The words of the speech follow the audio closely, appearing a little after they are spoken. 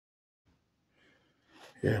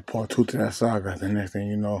Yeah, part two to that saga. The next thing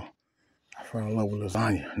you know, I fell in love with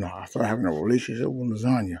lasagna. No, I started having a relationship with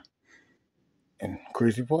lasagna. And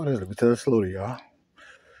crazy part is, let me tell it slowly, y'all.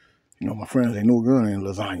 You know, my friends, they knew a girl named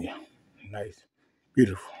lasagna. Nice,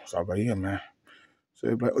 beautiful. So I was like, yeah, man. So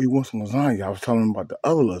they'd be like, oh, you want some lasagna? I was telling them about the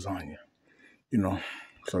other lasagna, you know.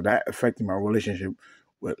 So that affected my relationship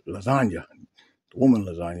with lasagna, the woman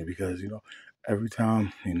lasagna, because, you know, every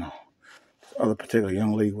time, you know, this other particular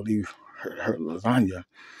young lady would leave her lasagna,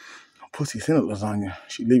 pussy scented lasagna,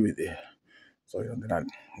 she'd leave it there. So, you know, then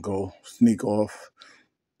I'd go sneak off,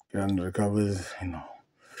 get under the covers,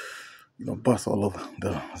 bust all over the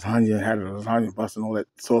lasagna, had the lasagna busting all that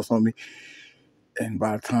sauce on me. And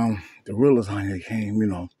by the time the real lasagna came,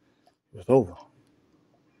 it was over.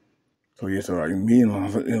 So, yeah, so like me and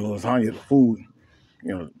lasagna, the food,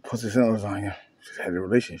 pussy scented lasagna, just had a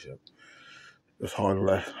relationship. It was hard to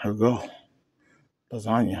let her go.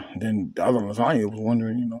 Lasagna. And then the other lasagna was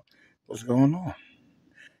wondering, what's going on?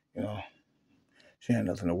 You know, she had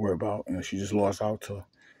nothing to worry about. She just lost out to,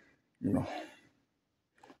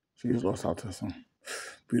 some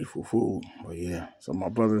beautiful food. But yeah, so my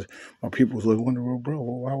people's like wondering, well, bro,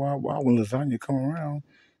 why when lasagna come around,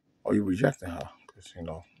 are you rejecting her? Because,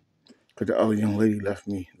 because the other young lady left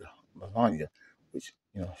me the lasagna, which,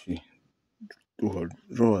 she threw her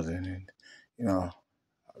drawers in. And,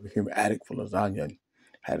 I became an addict for lasagna and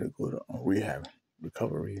had to go to rehab,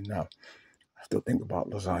 recovery. Now, I still think about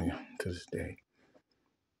lasagna to this day.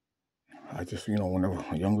 I just, whenever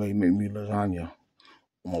a young lady make me lasagna,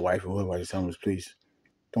 or my wife or whoever, I just tell them, please,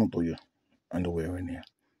 don't throw your underwear in there.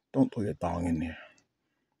 Don't throw your thong in there.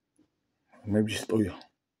 Maybe just throw your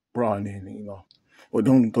bra in there, Or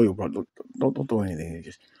don't throw your bra. Don't throw anything in.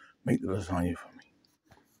 Just make the lasagna for me.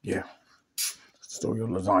 Yeah. Just throw your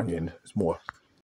lasagna in. It's more.